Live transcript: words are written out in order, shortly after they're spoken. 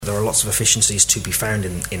There are lots of efficiencies to be found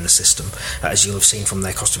in the system. As you'll have seen from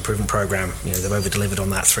their cost improvement programme, they've over-delivered on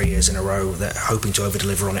that 3 years in a row. They're hoping to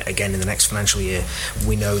over-deliver on it again in the next financial year.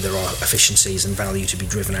 We know there are efficiencies and value to be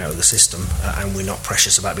driven out of the system, and we're not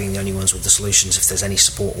precious about being the only ones with the solutions. If there's any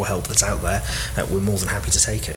support or help that's out there, we're more than happy to take it.